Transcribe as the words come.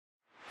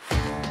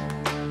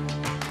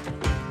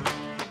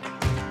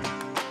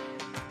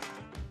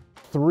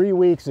3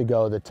 weeks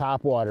ago, the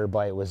topwater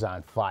bite was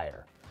on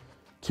fire.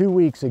 2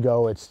 weeks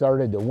ago, it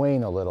started to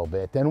wane a little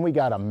bit. Then we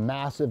got a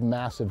massive,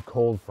 massive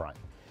cold front,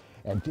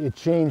 and it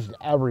changed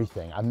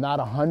everything. I'm not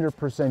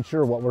 100%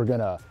 sure what we're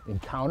gonna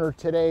encounter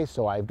today,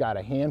 so I've got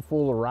a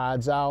handful of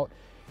rods out,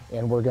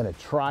 and we're gonna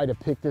try to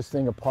pick this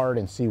thing apart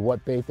and see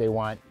what bait they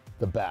want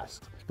the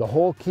best. The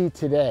whole key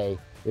today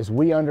is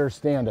we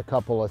understand a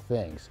couple of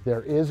things.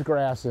 There is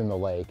grass in the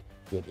lake,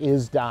 it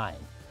is dying.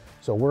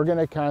 So we're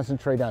gonna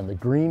concentrate on the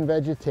green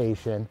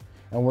vegetation,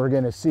 and we're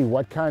gonna see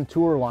what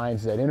contour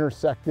lines that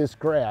intersect this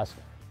grass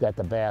that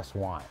the bass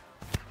want.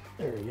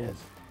 There he is.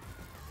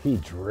 He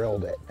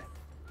drilled it.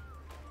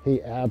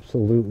 He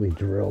absolutely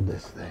drilled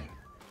this thing.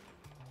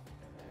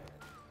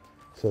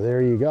 So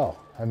there you go.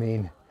 I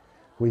mean,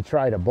 we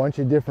tried a bunch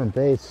of different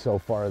baits so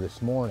far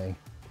this morning,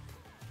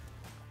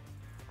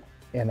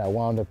 and I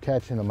wound up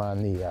catching them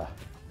on the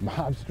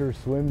Mobster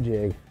Swim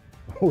Jig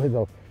with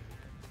a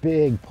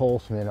big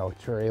pulse minnow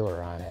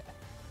trailer on it.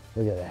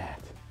 Look at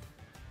that.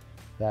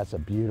 That's a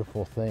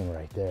beautiful thing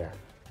right there.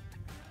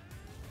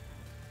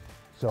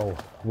 So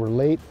we're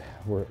late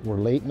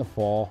in the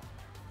fall.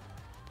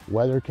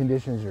 Weather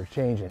conditions are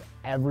changing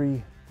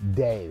every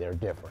day, they're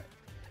different.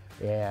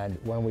 And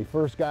when we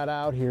first got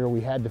out here,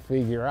 we had to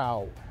figure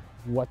out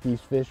what these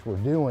fish were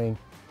doing.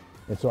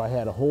 And so I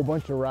had a whole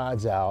bunch of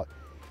rods out,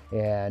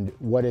 and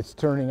what it's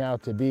turning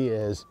out to be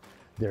is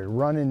they're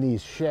running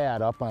these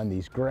shad up on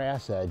these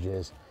grass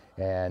edges,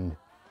 and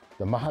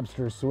the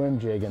Mobster Swim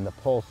Jig and the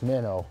pulse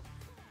minnow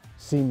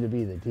seem to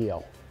be the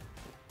deal.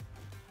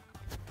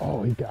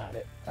 Oh, he got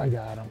it. I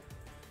got him.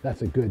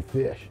 That's a good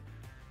fish.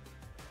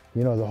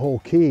 You know, the whole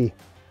key,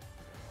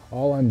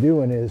 all I'm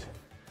doing is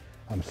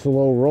I'm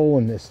slow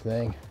rolling this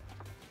thing,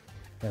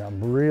 and I'm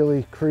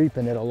really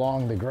creeping it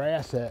along the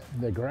grass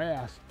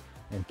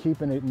and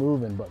keeping it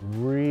moving, but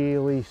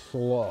really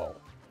slow.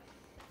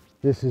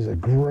 This is a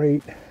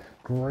great,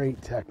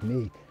 great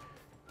technique.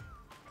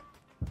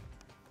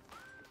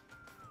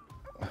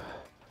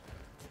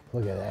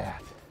 Look at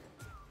that.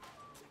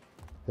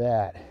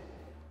 That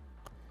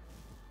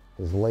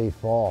is late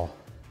fall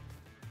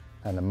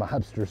on the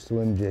Mobster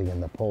Swim Jig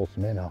and the pulse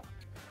minnow.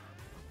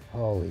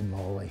 Holy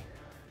moly.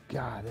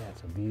 God,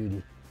 that's a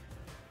beauty.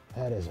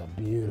 That is a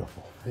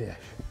beautiful fish.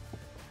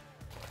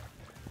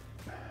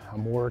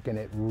 I'm working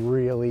it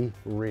really,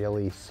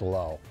 really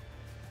slow.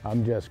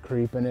 I'm just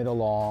creeping it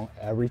along.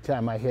 Every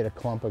time I hit a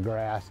clump of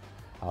grass,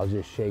 I'll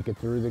just shake it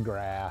through the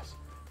grass,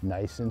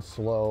 nice and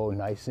slow,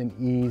 nice and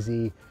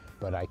easy,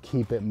 but I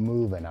keep it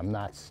moving. I'm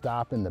not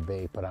stopping the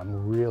bait, but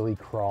I'm really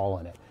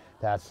crawling it.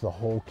 That's the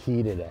whole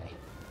key today.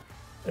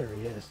 There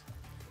he is.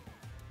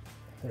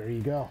 There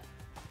you go.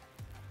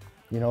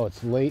 You know,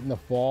 it's late in the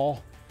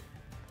fall.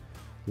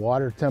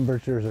 Water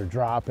temperatures are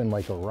dropping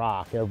like a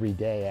rock every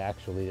day,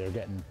 actually. They're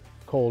getting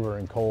colder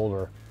and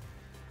colder.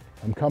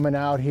 I'm coming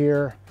out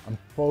here, I'm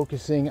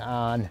focusing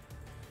on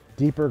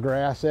deeper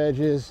grass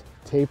edges,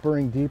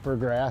 tapering deeper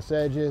grass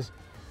edges,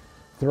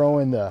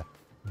 throwing the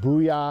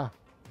BOOYAH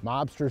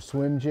Mobster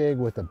Swim Jig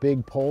with a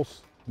big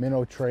pulse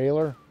minnow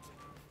trailer.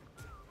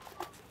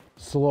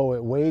 Slow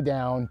it way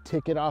down,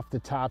 tick it off the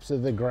tops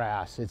of the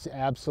grass. It's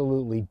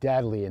absolutely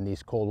deadly in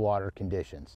these cold water conditions.